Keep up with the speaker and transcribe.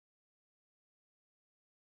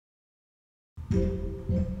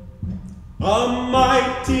A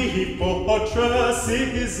mighty fortress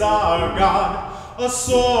is our God, a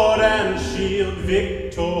sword and shield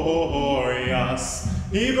victorious.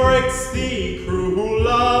 He breaks the cruel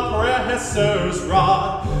oppressor's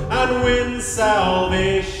rod and wins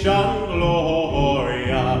salvation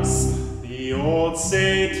glorious. The old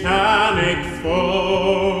satanic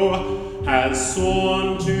foe has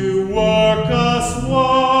sworn to work us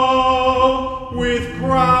woe with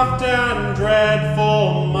craft and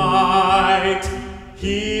dreadful might.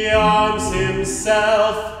 He arms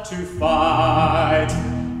himself to fight.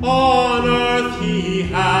 On earth he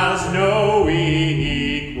has no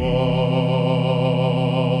equal.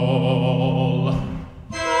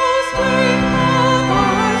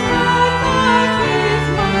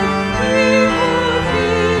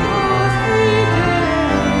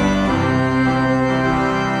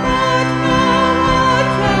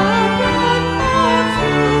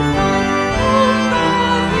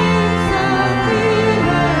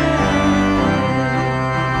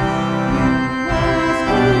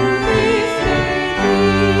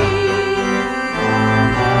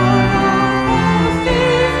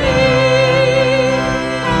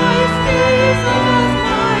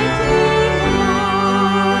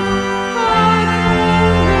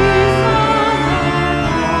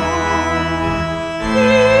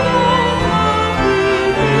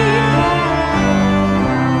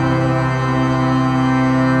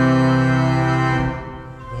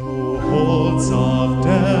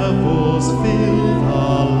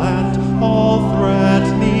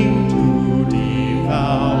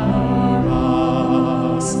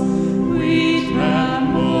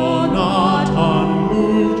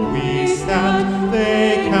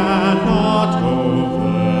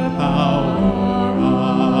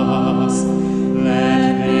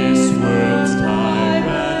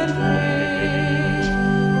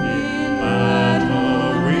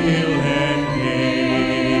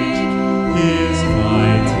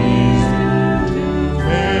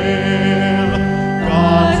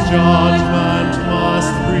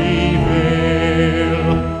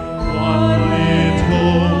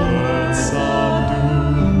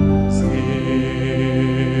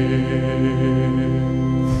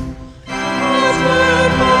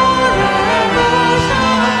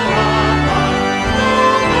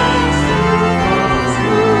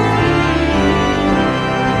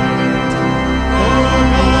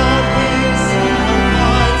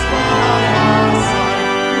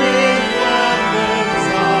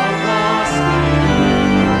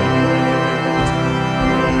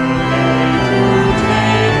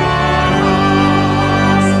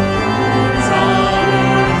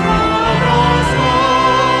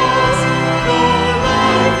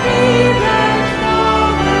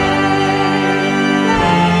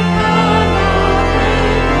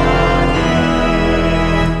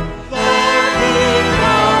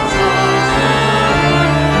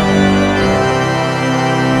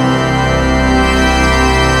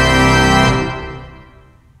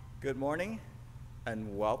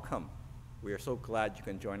 We are so glad you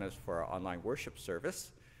can join us for our online worship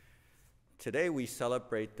service. Today we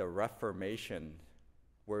celebrate the Reformation,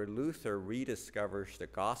 where Luther rediscovers the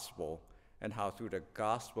gospel and how through the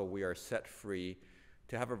gospel we are set free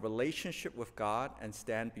to have a relationship with God and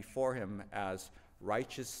stand before him as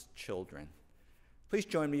righteous children. Please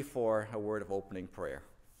join me for a word of opening prayer.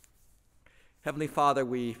 Heavenly Father,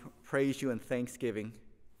 we praise you in thanksgiving,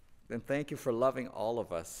 and thank you for loving all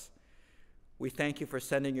of us. We thank you for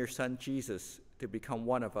sending your Son Jesus to become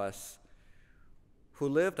one of us, who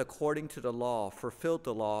lived according to the law, fulfilled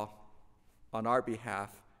the law on our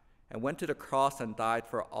behalf, and went to the cross and died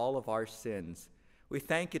for all of our sins. We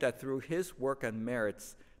thank you that through his work and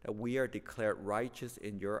merits that we are declared righteous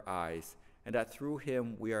in your eyes, and that through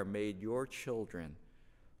him we are made your children.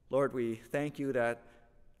 Lord, we thank you that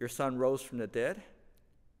your Son rose from the dead,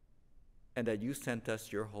 and that you sent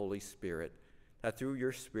us your Holy Spirit, that through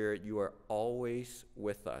your Spirit you are always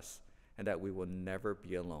with us, and that we will never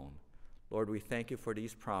be alone. Lord, we thank you for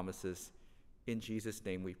these promises. In Jesus'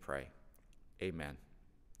 name we pray. Amen.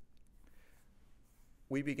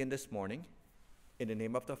 We begin this morning in the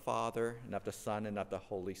name of the Father, and of the Son, and of the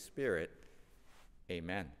Holy Spirit.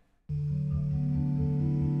 Amen.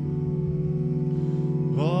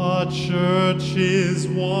 The church is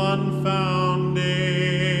one foundation,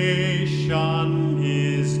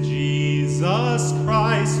 is Jesus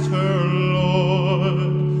Christ her Lord.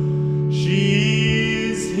 She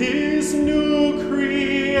is his new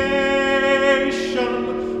creation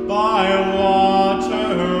by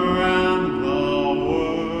water and the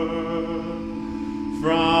word.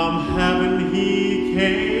 From heaven he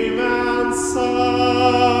came and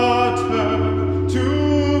sought her,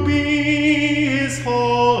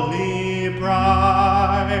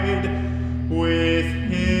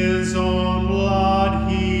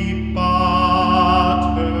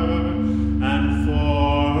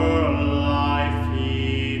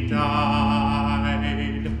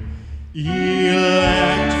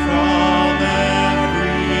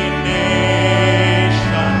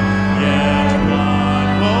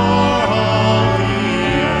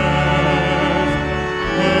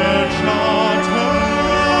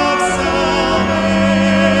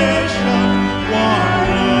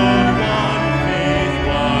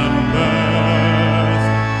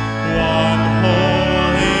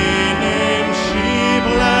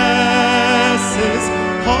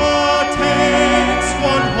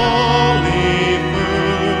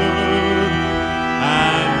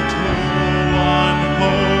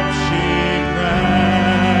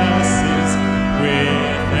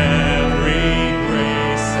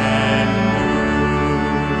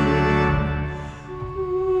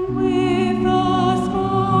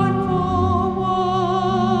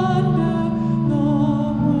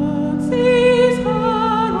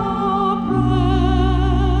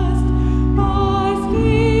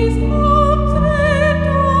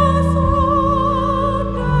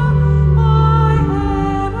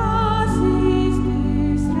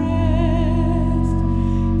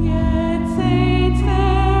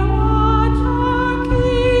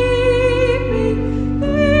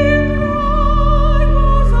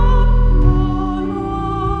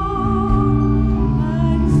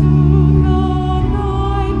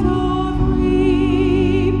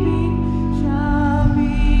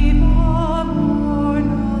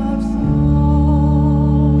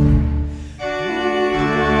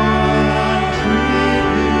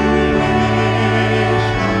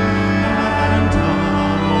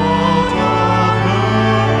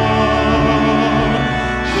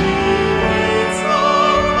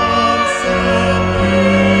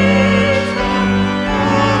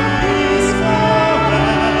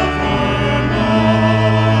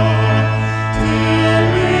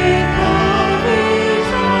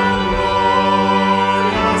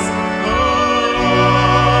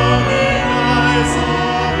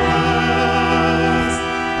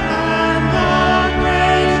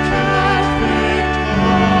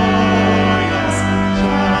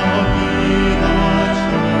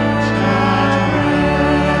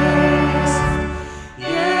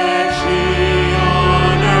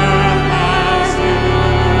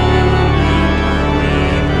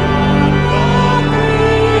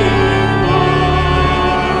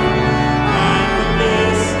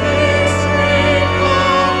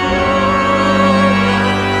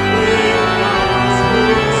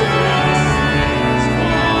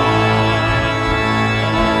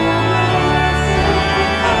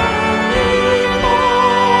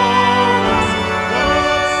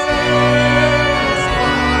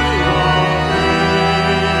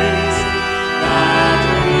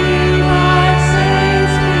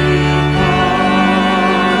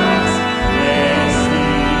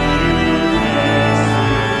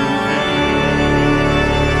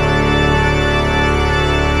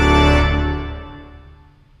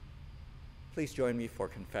 join me for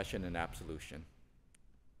confession and absolution.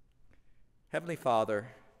 Heavenly Father,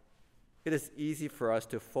 it is easy for us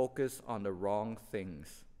to focus on the wrong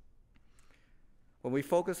things. When we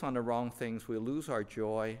focus on the wrong things, we lose our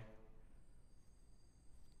joy,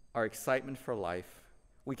 our excitement for life.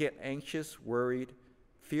 We get anxious, worried,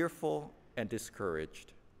 fearful, and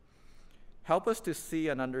discouraged. Help us to see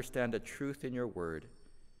and understand the truth in your word.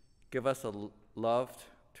 Give us a love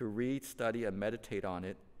to read, study, and meditate on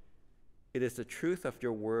it. It is the truth of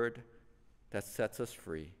your word that sets us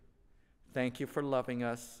free. Thank you for loving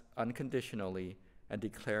us unconditionally and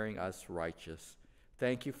declaring us righteous.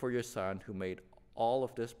 Thank you for your Son who made all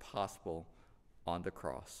of this possible on the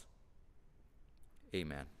cross.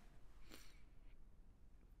 Amen.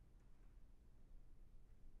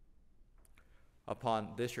 Upon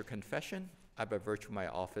this your confession, I, by virtue of my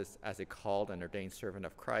office as a called and ordained servant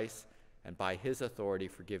of Christ, and by his authority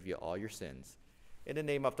forgive you all your sins. In the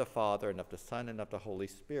name of the Father, and of the Son, and of the Holy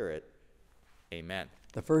Spirit. Amen.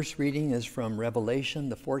 The first reading is from Revelation,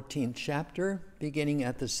 the 14th chapter, beginning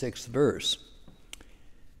at the 6th verse.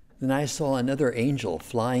 Then I saw another angel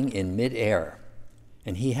flying in midair,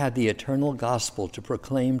 and he had the eternal gospel to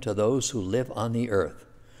proclaim to those who live on the earth,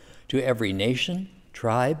 to every nation,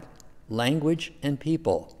 tribe, language, and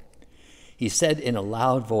people. He said in a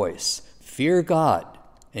loud voice, "Fear God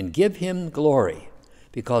and give him glory,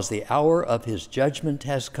 because the hour of his judgment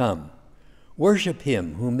has come. Worship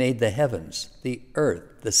him who made the heavens, the earth,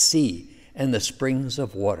 the sea, and the springs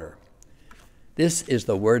of water." This is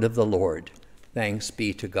the word of the Lord. Thanks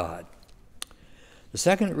be to God. The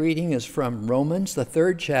second reading is from Romans, the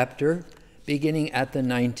 3rd chapter, beginning at the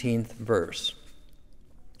 19th verse.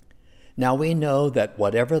 Now we know that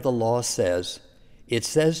whatever the law says, it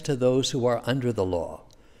says to those who are under the law,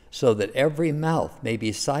 so that every mouth may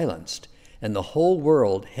be silenced and the whole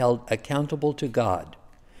world held accountable to God.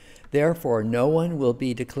 Therefore, no one will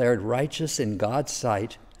be declared righteous in God's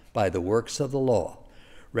sight by the works of the law.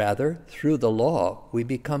 Rather, through the law, we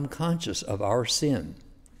become conscious of our sin.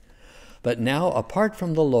 But now, apart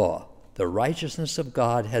from the law, the righteousness of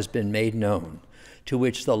God has been made known, to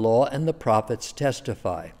which the law and the prophets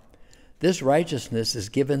testify. This righteousness is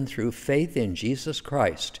given through faith in Jesus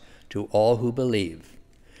Christ to all who believe.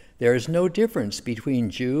 There is no difference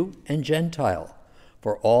between Jew and Gentile,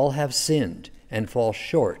 for all have sinned and fall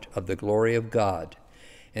short of the glory of God,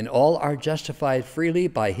 and all are justified freely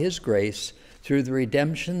by his grace through the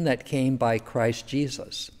redemption that came by Christ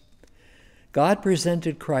Jesus. God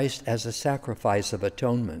presented Christ as a sacrifice of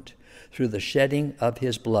atonement through the shedding of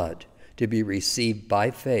his blood to be received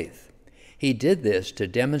by faith. He did this to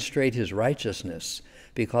demonstrate his righteousness,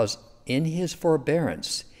 because in his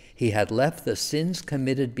forbearance he had left the sins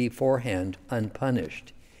committed beforehand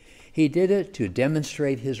unpunished. He did it to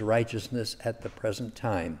demonstrate his righteousness at the present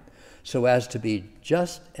time, so as to be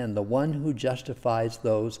just and the one who justifies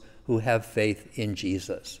those who have faith in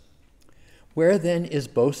Jesus. Where then is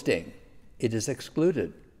boasting? It is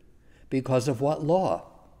excluded. Because of what law?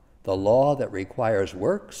 The law that requires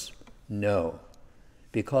works? No.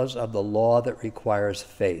 Because of the law that requires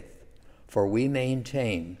faith. For we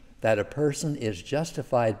maintain that a person is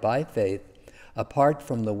justified by faith apart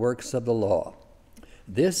from the works of the law.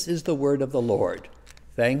 This is the word of the Lord.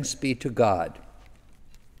 Thanks be to God.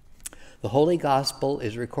 The Holy Gospel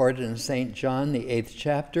is recorded in St. John, the 8th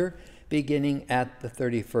chapter, beginning at the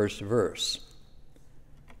 31st verse.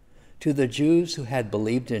 To the Jews who had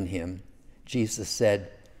believed in him, Jesus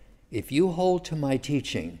said, "If you hold to my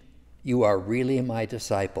teaching, you are really my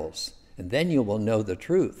disciples, and then you will know the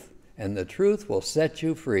truth, and the truth will set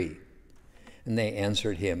you free." And they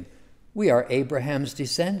answered him, "We are Abraham's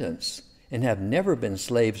descendants, and have never been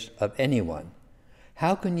slaves of anyone.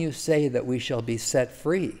 How can you say that we shall be set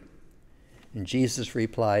free?" And Jesus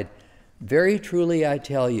replied, "Very truly I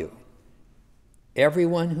tell you,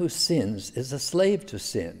 everyone who sins is a slave to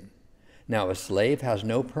sin. Now a slave has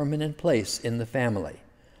no permanent place in the family,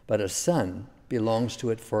 but a son belongs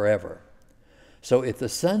to it forever. So if the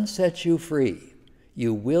Son sets you free,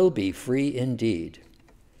 you will be free indeed.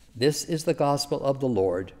 This is the gospel of the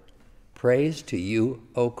Lord. Praise to you,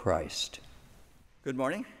 O Christ." Good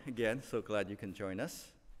morning again. So glad you can join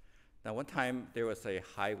us. Now, one time there was a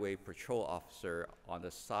highway patrol officer on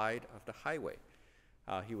the side of the highway.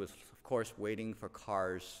 He was, of course, waiting for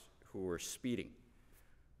cars who were speeding.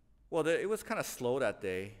 Well, it was kind of slow that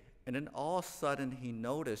day, and then all of a sudden he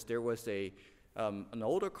noticed there was an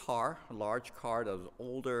older car, a large car that was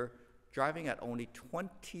older, driving at only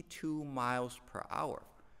 22 miles per hour.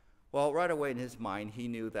 Well, right away in his mind, he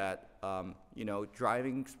knew that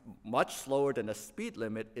driving much slower than the speed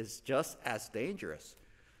limit is just as dangerous.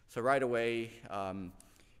 So right away,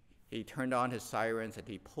 he turned on his sirens and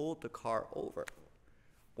he pulled the car over.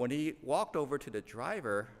 When he walked over to the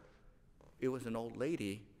driver, it was an old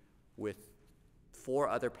lady with 4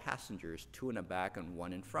 other passengers, 2 in the back and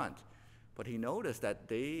 1 in front. But he noticed that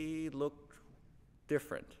they looked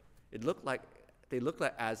different. They looked like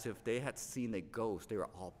as if they had seen a ghost. They were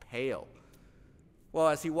all pale. Well,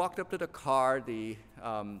 as he walked up to the car, the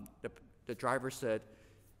driver said,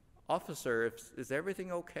 "Officer, is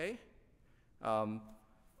everything okay?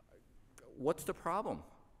 What's the problem?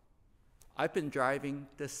 I've been driving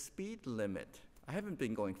the speed limit. I haven't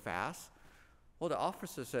been going fast." Well, the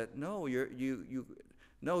officer said, "No,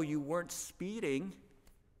 you weren't speeding,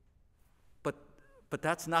 but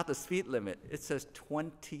that's not the speed limit. It says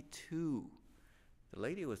 22. The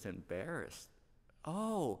lady was embarrassed.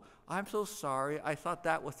 "Oh, I'm so sorry. I thought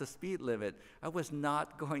that was the speed limit. I was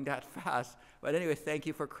not going that fast. But anyway, thank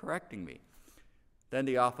you for correcting me." Then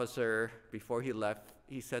the officer, before he left,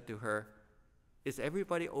 he said to her, "Is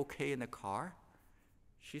everybody okay in the car?"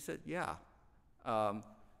 She said, "Yeah."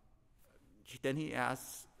 Then he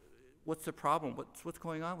asked, "What's the problem? What's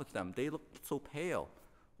going on with them? They look so pale."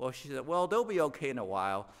 Well, she said, "Well, they'll be okay in a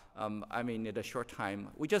while. In a short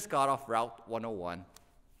time. We just got off Route 101.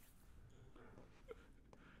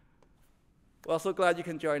 Well, so glad you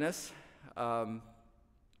can join us. I'm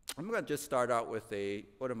going to just start out with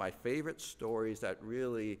one of my favorite stories that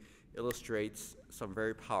really illustrates some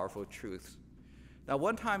very powerful truths. Now,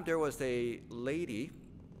 one time there was a lady,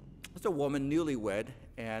 it's a woman, newlywed,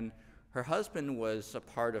 and her husband was a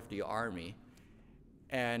part of the army,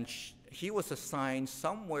 and he was assigned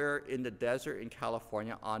somewhere in the desert in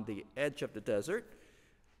California, on the edge of the desert.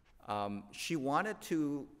 She wanted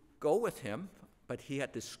to go with him, but he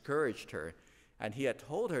had discouraged her, and he had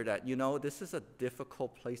told her that, this is a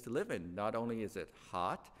difficult place to live in. Not only is it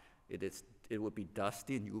hot, it would be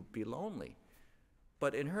dusty and you would be lonely.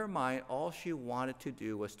 But in her mind, all she wanted to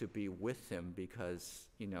do was to be with him because,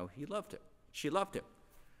 he loved him. She loved him.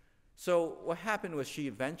 So what happened was she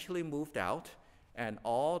eventually moved out, and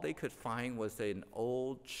all they could find was an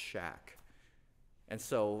old shack. And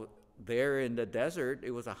so there in the desert,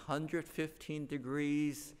 it was 115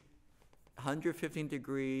 degrees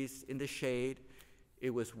in the shade. It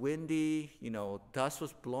was windy, dust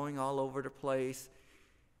was blowing all over the place.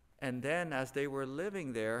 And then as they were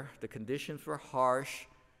living there, the conditions were harsh.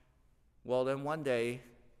 Well, then one day,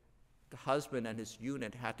 the husband and his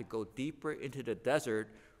unit had to go deeper into the desert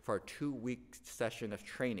for a 2-week session of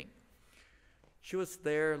training. She was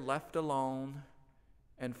there, left alone,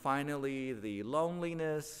 and finally the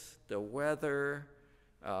loneliness, the weather,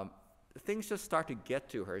 things just started to get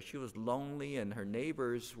to her. She was lonely, and her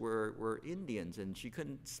neighbors were Indians, and she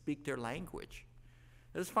couldn't speak their language.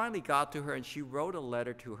 This finally got to her, and she wrote a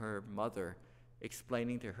letter to her mother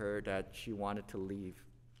explaining to her that she wanted to leave.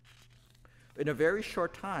 In a very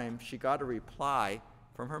short time, she got a reply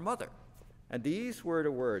from her mother, and these were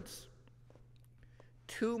the words: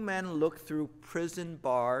 "2 men looked through prison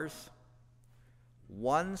bars.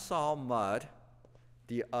 One saw mud,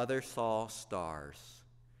 the other saw stars."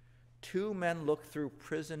 2 men looked through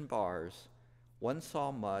prison bars. One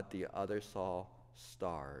saw mud, the other saw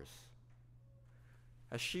stars.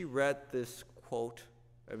 As she read this quote,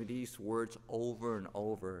 these words over and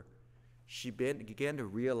over, she began to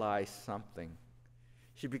realize something.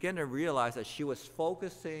 She began to realize that she was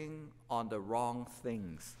focusing on the wrong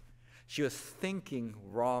things. She was thinking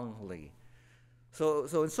wrongly.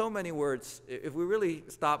 So in so many words, if we really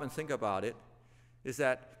stop and think about it, is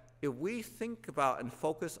that if we think about and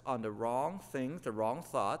focus on the wrong things, the wrong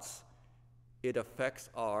thoughts, it affects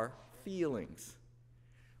our feelings.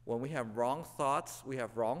 When we have wrong thoughts, we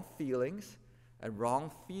have wrong feelings, and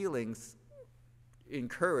wrong feelings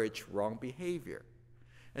encourage wrong behavior.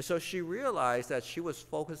 And so she realized that she was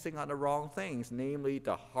focusing on the wrong things, namely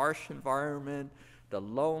the harsh environment, the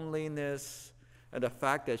loneliness, and the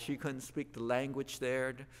fact that she couldn't speak the language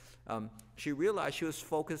there. She realized she was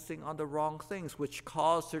focusing on the wrong things, which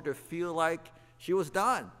caused her to feel like she was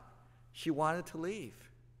done. She wanted to leave.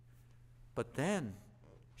 But then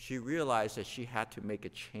she realized that she had to make a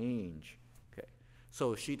change.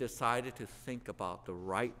 So she decided to think about the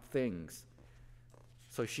right things.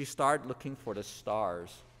 So she started looking for the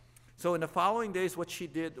stars. So in the following days, what she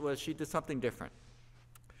did was she did something different.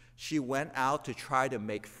 She went out to try to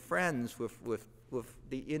make friends with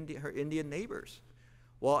her Indian neighbors.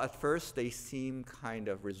 Well, at first they seemed kind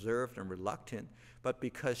of reserved and reluctant, but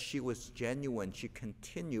because she was genuine, she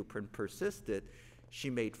continued and persisted, she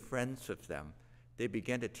made friends with them. They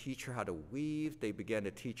began to teach her how to weave. They began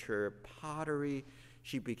to teach her pottery.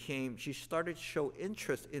 She started to show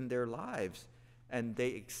interest in their lives. and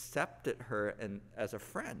they accepted her as a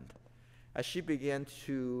friend. As she began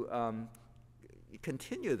to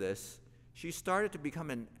continue this, she started to become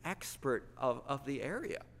an expert of the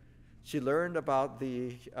area. She learned about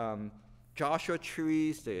the Joshua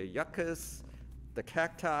trees, the yuccas, the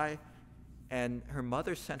cacti, and her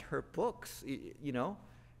mother sent her books,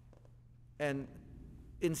 And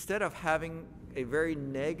instead of having a very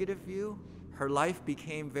negative view, her life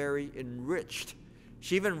became very enriched.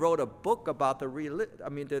 She even wrote a book about the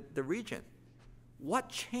region. What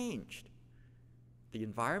changed? The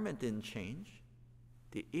environment didn't change.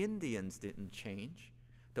 The Indians didn't change.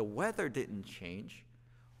 The weather didn't change.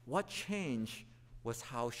 What changed was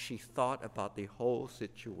how she thought about the whole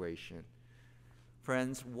situation.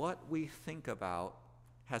 Friends, what we think about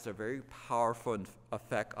has a very powerful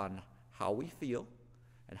effect on how we feel,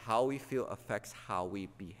 and how we feel affects how we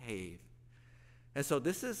behave. And so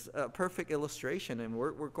this is a perfect illustration, and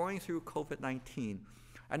we're going through COVID-19.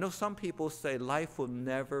 I know some people say life will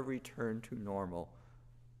never return to normal.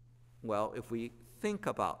 Well, if we think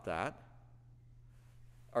about that,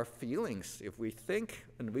 our feelings, if we think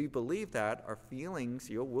and we believe that, our feelings,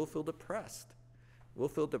 we'll feel depressed. We'll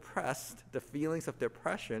feel depressed. The feelings of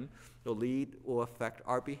depression will affect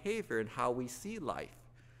our behavior and how we see life.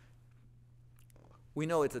 We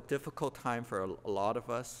know it's a difficult time for a lot of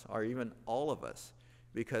us, or even all of us,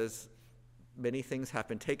 because many things have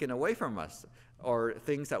been taken away from us, or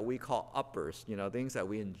things that we call uppers, things that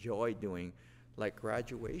we enjoy doing, like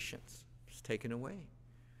graduations, it's taken away.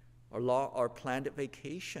 Our planned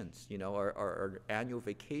vacations, our annual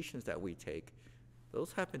vacations that we take,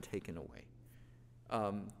 those have been taken away.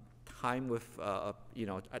 Time with,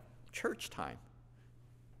 at church time,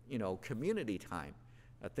 community time,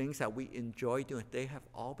 things that we enjoy doing, they have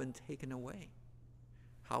all been taken away.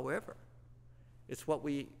 However, it's what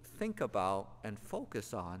we think about and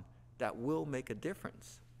focus on that will make a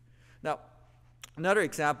difference. Now, another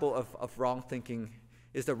example of wrong thinking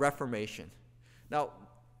is the Reformation. Now,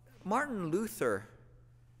 Martin Luther,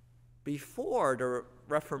 before the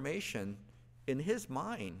Reformation, in his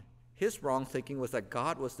mind, his wrong thinking was that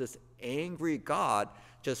God was this angry God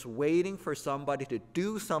just waiting for somebody to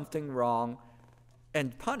do something wrong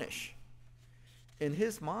and punish. In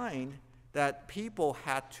his mind, that people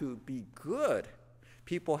had to be good.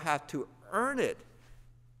 People had to earn it.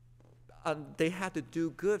 They had to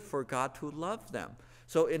do good for God to love them.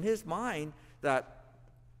 So in his mind, that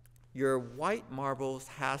your white marbles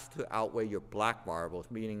has to outweigh your black marbles,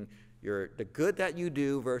 meaning the good that you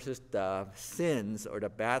do versus the sins or the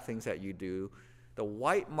bad things that you do. The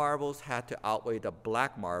white marbles had to outweigh the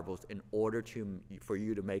black marbles in order for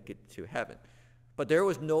you to make it to heaven. But there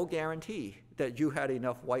was no guarantee that you had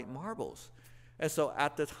enough white marbles. And so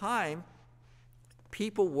at the time,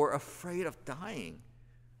 people were afraid of dying.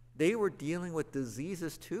 They were dealing with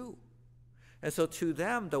diseases too. And so to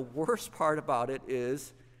them, the worst part about it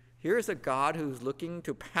is, here's a God who's looking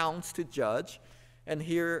to pounce to judge, and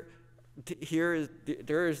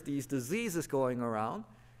there's these diseases going around,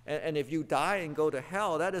 and if you die and go to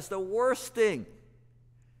hell, that is the worst thing.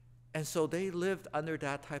 And so they lived under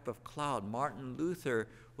that type of cloud. Martin Luther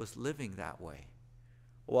was living that way.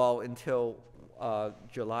 Well, until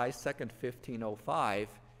July 2nd, 1505,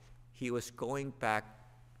 he was going back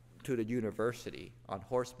to the university on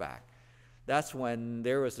horseback. That's when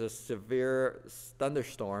there was a severe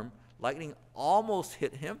thunderstorm. Lightning almost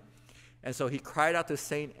hit him. And so he cried out to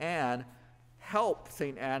St. Anne, "Help,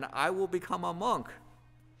 St. Anne, I will become a monk."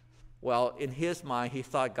 Well, in his mind, he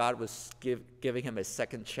thought God was giving him a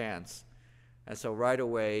second chance. And so right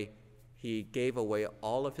away, he gave away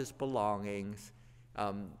all of his belongings.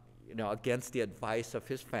 Against the advice of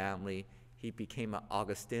his family, he became an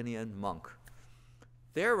Augustinian monk.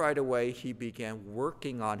 There right away, he began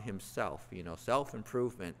working on himself,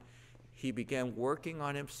 self-improvement. He began working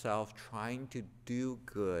on himself, trying to do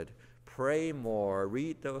good, pray more,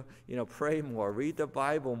 read the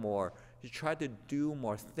Bible more. He tried to do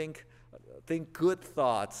more, think good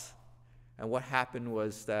thoughts. And what happened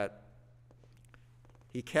was that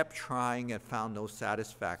he kept trying and found no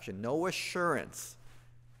satisfaction, no assurance.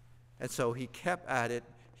 And so he kept at it.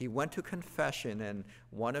 He went to confession, and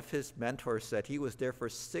one of his mentors said he was there for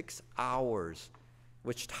 6 hours,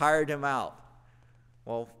 which tired him out.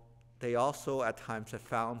 Well, they also at times have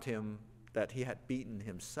found him that he had beaten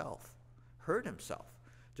himself, hurt himself,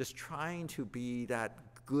 just trying to be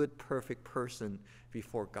that good, perfect person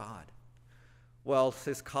before God. Well,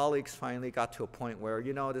 his colleagues finally got to a point where,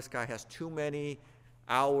 this guy has too many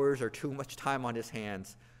hours or too much time on his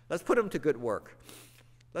hands. Let's put him to good work.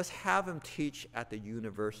 Let's have him teach at the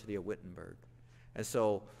University of Wittenberg. And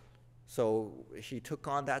so So he took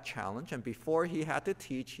on that challenge, and before he had to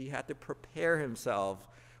teach, he had to prepare himself,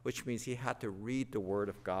 which means he had to read the Word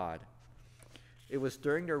of God. It was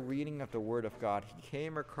during the reading of the Word of God he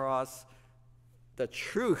came across the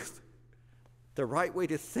truth, the right way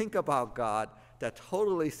to think about God that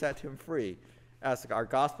totally set him free. As our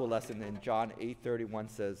gospel lesson in John 8:31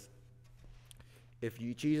 says,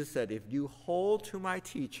 Jesus said, if you hold to my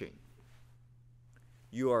teaching,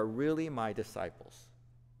 you are really my disciples.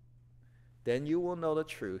 Then you will know the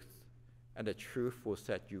truth, and the truth will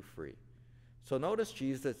set you free. So notice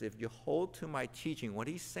Jesus, if you hold to my teaching, what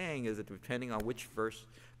he's saying is that depending on which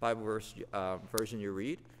Bible version you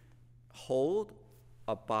read, hold,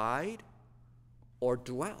 abide, or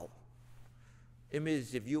dwell. It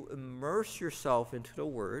means if you immerse yourself into the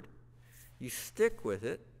Word, you stick with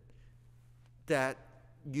it, that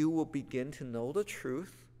you will begin to know the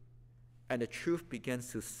truth, and the truth begins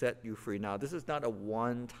to set you free. Now, this is not a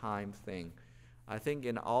one-time thing. I think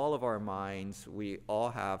in all of our minds, we all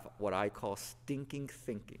have what I call stinking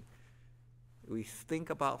thinking. We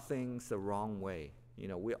think about things the wrong way.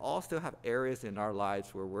 We all still have areas in our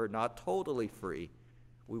lives where we're not totally free.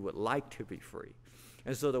 We would like to be free.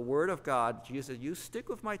 And so the Word of God, Jesus said, you stick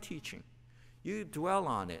with my teaching. You dwell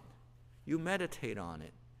on it. You meditate on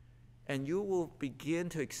it. And you will begin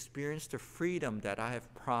to experience the freedom that I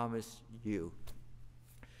have promised you.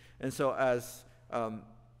 And so as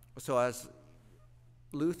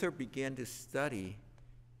Luther began to study,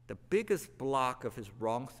 the biggest block of his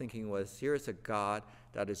wrong thinking was, here is a God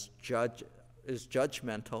that is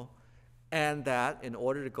judgmental, and that in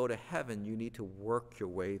order to go to heaven, you need to work your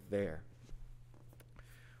way there.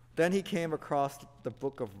 Then he came across the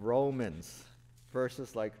book of Romans,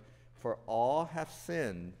 verses like, for all have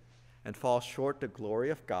sinned and fall short the glory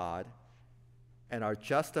of God, and are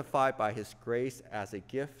justified by his grace as a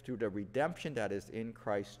gift through the redemption that is in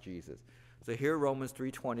Christ Jesus. So here Romans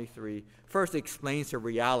 3:23 first explains the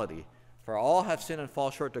reality. For all have sinned and fall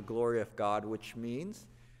short the glory of God, which means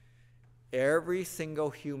every single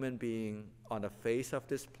human being on the face of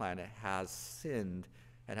this planet has sinned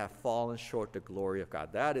and have fallen short the glory of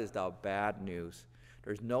God. That is the bad news.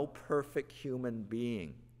 There's no perfect human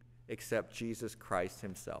being except Jesus Christ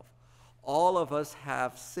himself. All of us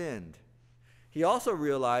have sinned. He also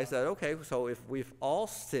realized that, okay, so if we've all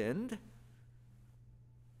sinned,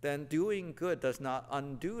 then doing good does not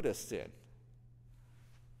undo the sin.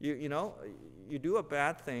 You do a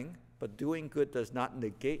bad thing, but doing good does not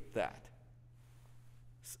negate that.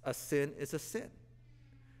 A sin is a sin.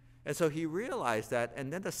 And so he realized that,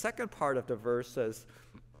 and then the second part of the verse says,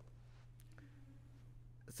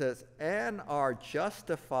 and are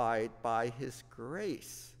justified by his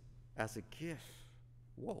grace as a gift.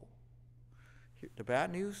 Whoa. The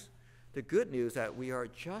bad news, the good news that we are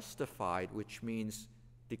justified, which means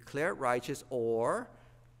declared righteous or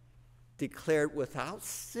declared without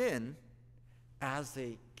sin as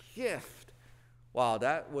a gift. Wow,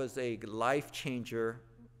 that was a life changer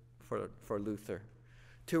for Luther.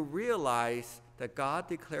 To realize that God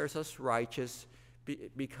declares us righteous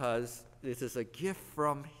because this is a gift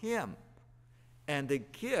from him. And the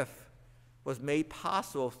gift was made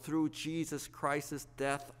possible through Jesus Christ's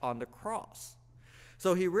death on the cross.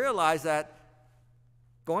 So he realized that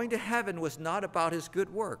going to heaven was not about his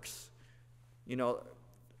good works.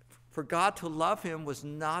 For God to love him was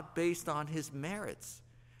not based on his merits.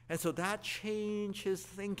 And so that changed his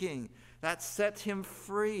thinking. That set him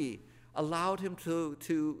free, allowed him to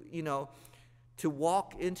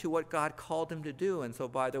walk into what God called him to do. And so,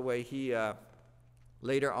 by the way, he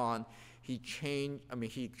later on, he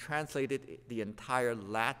translated the entire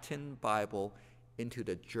Latin Bible into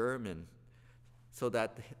the German so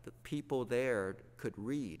that the people there could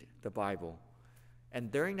read the Bible.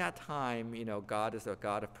 And during that time, God is a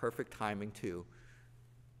God of perfect timing too.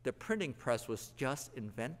 The printing press was just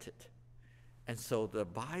invented. And so the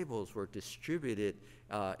Bibles were distributed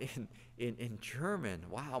in German.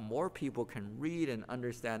 Wow, more people can read and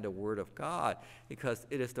understand the Word of God because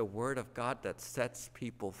it is the Word of God that sets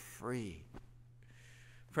people free.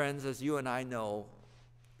 Friends, as you and I know,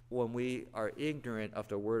 when we are ignorant of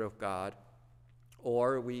the Word of God,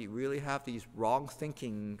 or we really have these wrong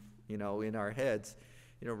thinking, in our heads,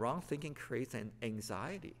 wrong thinking creates an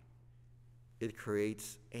anxiety. It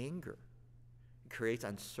creates anger. It creates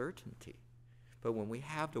uncertainty. But when we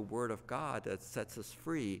have the Word of God that sets us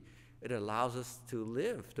free, it allows us to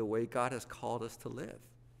live the way God has called us to live.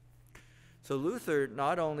 So Luther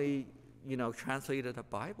not only, translated the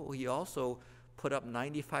Bible, he also put up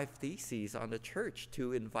 95 theses on the church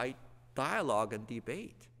to invite dialogue and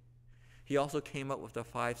debate. He also came up with the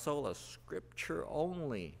 5 solas, Scripture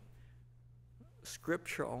only,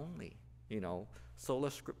 scripture only, sola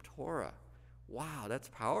scriptura. Wow, that's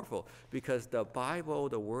powerful, because the Bible,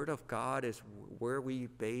 the Word of God, is where we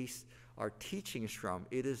base our teachings from.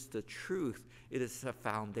 It is the truth. It is the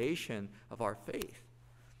foundation of our faith.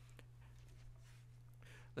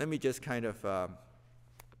 Let me just kind of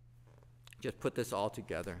just put this all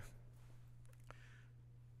together.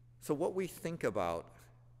 So what we think about,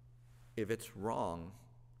 if it's wrong,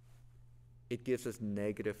 it gives us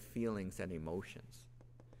negative feelings and emotions.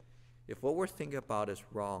 If what we're thinking about is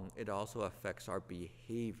wrong, it also affects our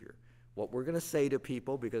behavior. What we're going to say to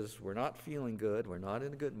people, because we're not feeling good, we're not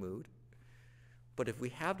in a good mood. But if we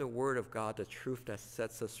have the Word of God, the truth that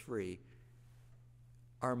sets us free,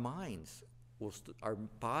 our minds, our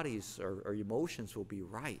bodies, our emotions will be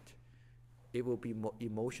right. It will be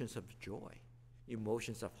emotions of joy,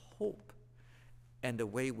 emotions of hope. And the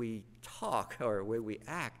way we talk or the way we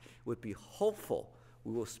act would be hopeful.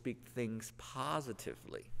 We will speak things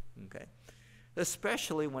positively, okay?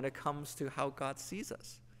 Especially when it comes to how God sees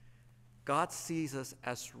us. God sees us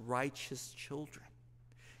as righteous children.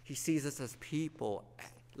 He sees us as people,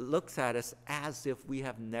 looks at us as if we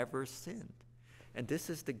have never sinned. And this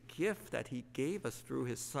is the gift that he gave us through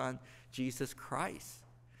his Son, Jesus Christ.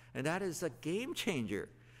 And that is a game changer,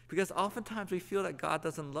 because oftentimes we feel that God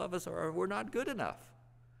doesn't love us or we're not good enough.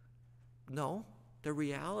 No, the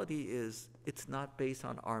reality is it's not based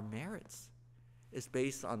on our merits. It's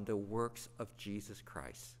based on the works of Jesus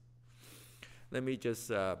Christ. Let me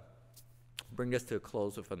just bring us to a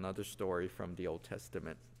close with another story from the Old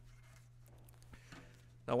Testament.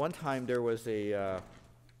 Now, one time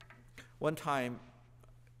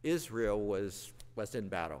Israel was in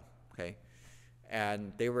battle, okay?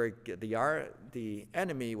 And the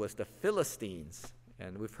enemy was the Philistines.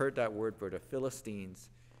 And we've heard that word for the Philistines.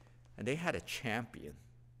 And they had a champion.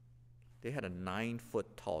 They had a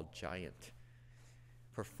 9-foot-tall giant.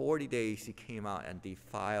 For 40 days, he came out and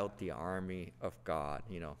defiled the army of God,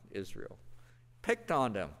 Israel. Picked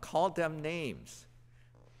on them, called them names,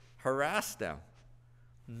 harassed them.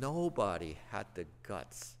 Nobody had the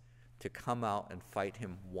guts to come out and fight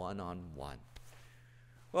him one-on-one.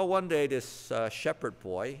 Well, one day this shepherd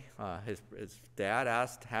boy, his dad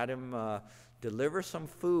had him deliver some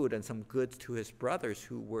food and some goods to his brothers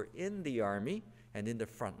who were in the army and in the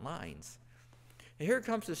front lines. And here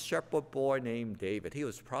comes this shepherd boy named David. He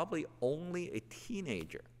was probably only a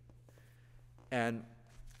teenager. And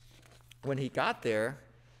when he got there,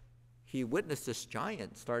 he witnessed this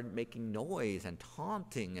giant started making noise and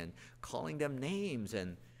taunting and calling them names,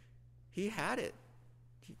 and he had it.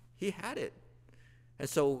 He had it. And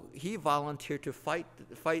so he volunteered to fight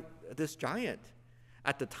this giant.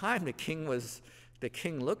 At the time, the king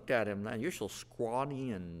looked at him, man, you're so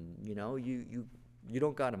scrawny, and you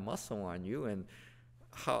don't got a muscle on you, and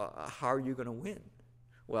how are you going to win?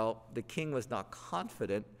 Well, the king was not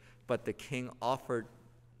confident, but the king offered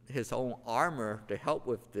his own armor to help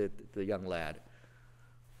with the young lad.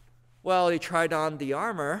 Well, he tried on the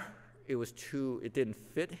armor. It didn't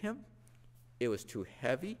fit him. It was too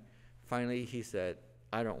heavy. Finally, he said,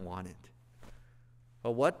 I don't want it.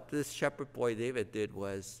 But what this shepherd boy David did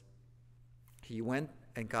was he went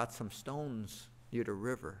and got some stones near the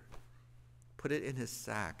river, put it in his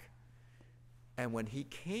sack, and when he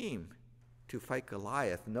came to fight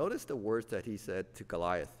Goliath, notice the words that he said to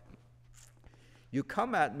Goliath. You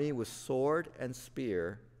come at me with sword and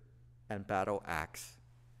spear and battle axe.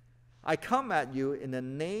 I come at you in the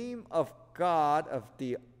name of God of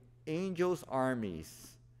the angels' armies.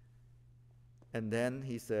 And then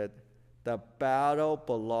he said, the battle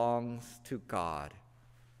belongs to God.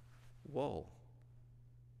 Whoa.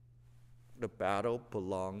 The battle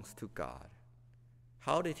belongs to God.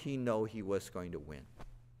 How did he know he was going to win?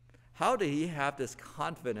 How did he have this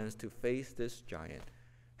confidence to face this giant?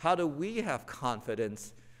 How do we have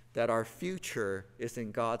confidence that our future is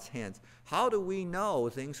in God's hands? How do we know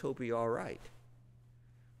things will be all right?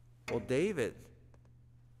 Well, David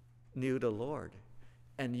knew the Lord.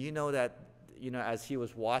 And as he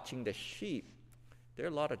was watching the sheep, there are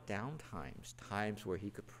a lot of downtimes, times where he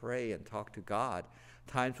could pray and talk to God,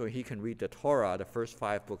 times where he can read the Torah, the first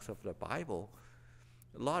 5 books of the Bible,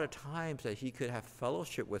 a lot of times that he could have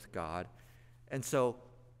fellowship with God. And so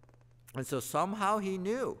somehow he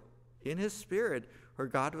knew in his spirit where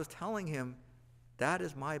God was telling him, that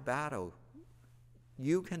is my battle.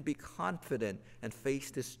 You can be confident and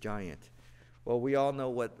face this giant. Well, we all know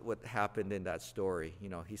what happened in that story.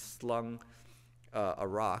 He slung a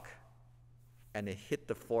rock and it hit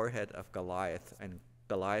the forehead of Goliath, and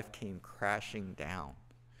Goliath came crashing down.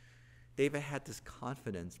 David had this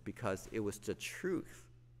confidence because it was the truth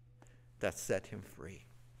that set him free.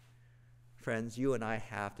 Friends, you and I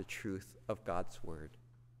have the truth of God's word.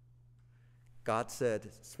 God said,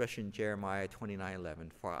 especially in Jeremiah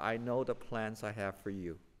 29:11, "For I know the plans I have for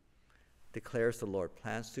you, declares the Lord,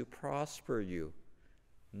 plans to prosper you,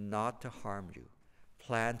 not to harm you,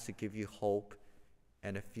 plans to give you hope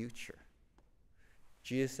and a future."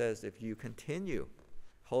 Jesus says, if you continue,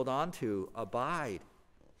 hold on to, abide,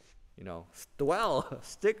 dwell,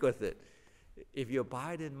 stick with it. If you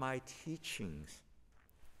abide in my teachings,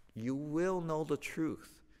 you will know the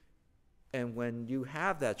truth. And when you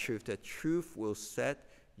have that truth will set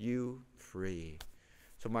you free.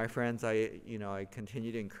 So my friends, I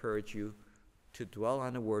continue to encourage you to dwell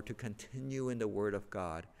on the word, to continue in the word of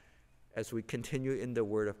God. As we continue in the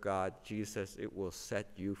word of God, Jesus says it will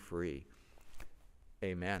set you free.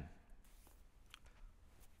 Amen.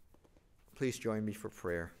 Please join me for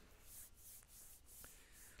prayer.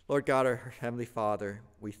 Lord God, our Heavenly Father,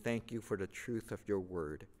 we thank you for the truth of your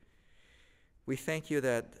word. We thank you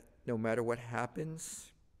that no matter what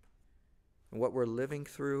happens and what we're living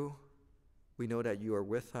through, we know that you are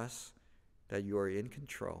with us, that you are in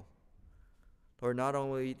control. Lord, not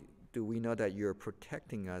only do we know that you're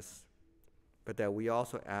protecting us, but that we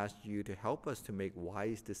also ask you to help us to make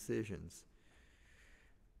wise decisions.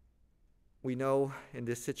 We know in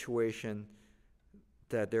this situation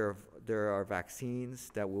that there are vaccines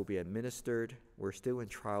that will be administered. We're still in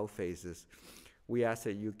trial phases. We ask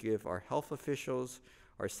that you give our health officials,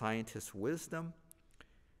 our scientists wisdom,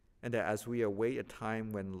 and that as we await a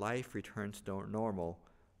time when life returns to normal,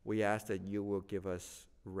 we ask that you will give us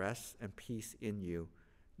rest and peace in you,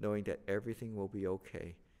 knowing that everything will be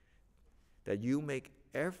okay, that you make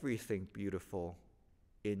everything beautiful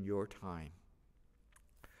in your time.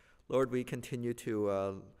 Lord, we continue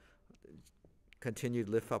to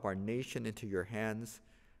lift up our nation into your hands.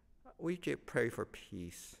 We pray for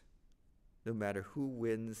peace, no matter who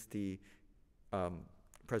wins the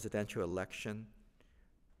presidential election.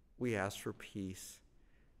 We ask for peace,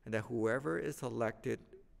 and that whoever is elected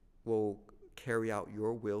will carry out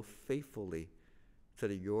your will faithfully, so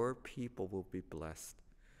that your people will be blessed.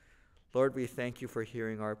 Lord, we thank you for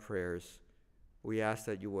hearing our prayers. We ask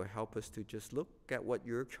that you will help us to just look at what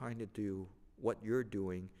you're trying to do, what you're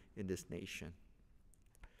doing in this nation.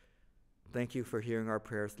 Thank you for hearing our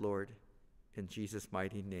prayers, Lord. In Jesus'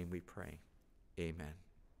 mighty name we pray. Amen.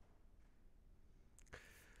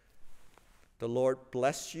 The Lord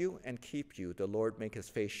bless you and keep you. The Lord make his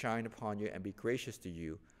face shine upon you and be gracious to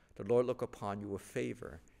you. The Lord look upon you with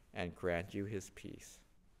favor and grant you his peace.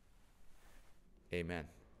 Amen.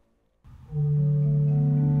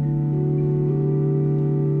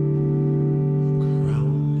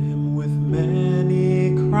 Crown him with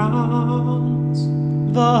many crowns,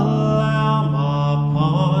 the Lamb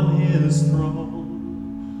upon his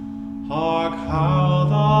throne. Hark how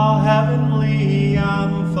the heavenly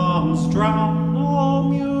anthems drown all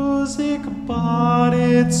music but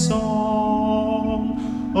its own.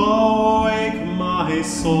 Awake, my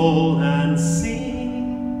soul, and sing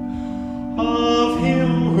of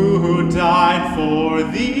him who died for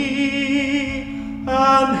thee,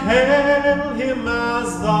 and hail him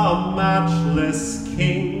as the matchless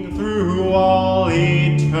King through all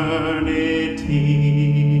eternity.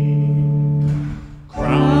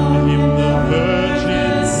 Crown him the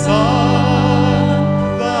Virgin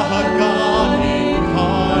Son, the God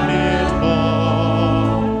incarnate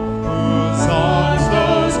born, whose arms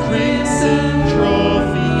those crimson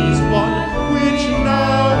trophies won, which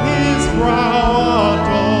now his brow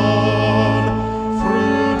adorn.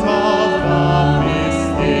 Fruit of the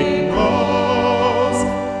mystic rose,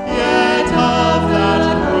 yet of that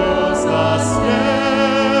rose the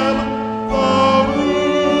stem, the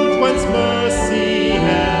root whence mercy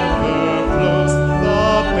ever flows, the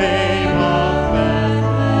babe of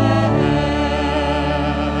Bethlehem.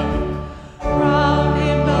 Crown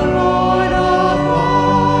him the Lord of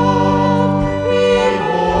all,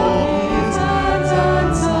 behold his hands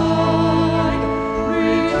and side,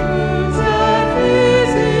 rich wounds and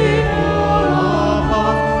visible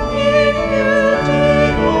above, in beauty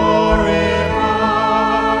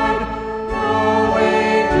glorified. No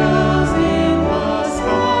angels in the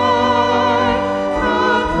sky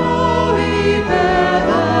can fully bear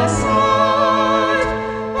the sight,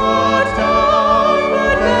 but down the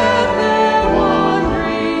Bethlehem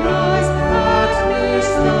wandering eyes at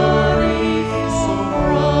mysteries so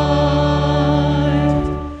bright.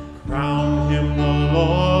 Crown him the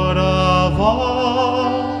Lord of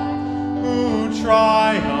all, who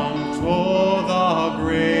triumphed o'er the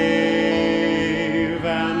grave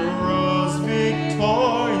and rose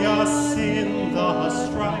victorious in the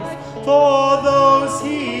strife for those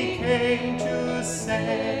he came to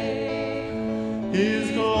save.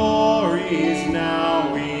 praise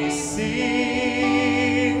now we sing,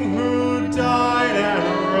 who died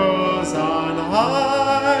and rose on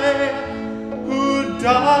high, who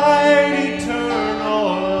died eternal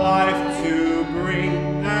life to bring,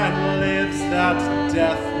 and lives that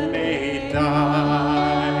death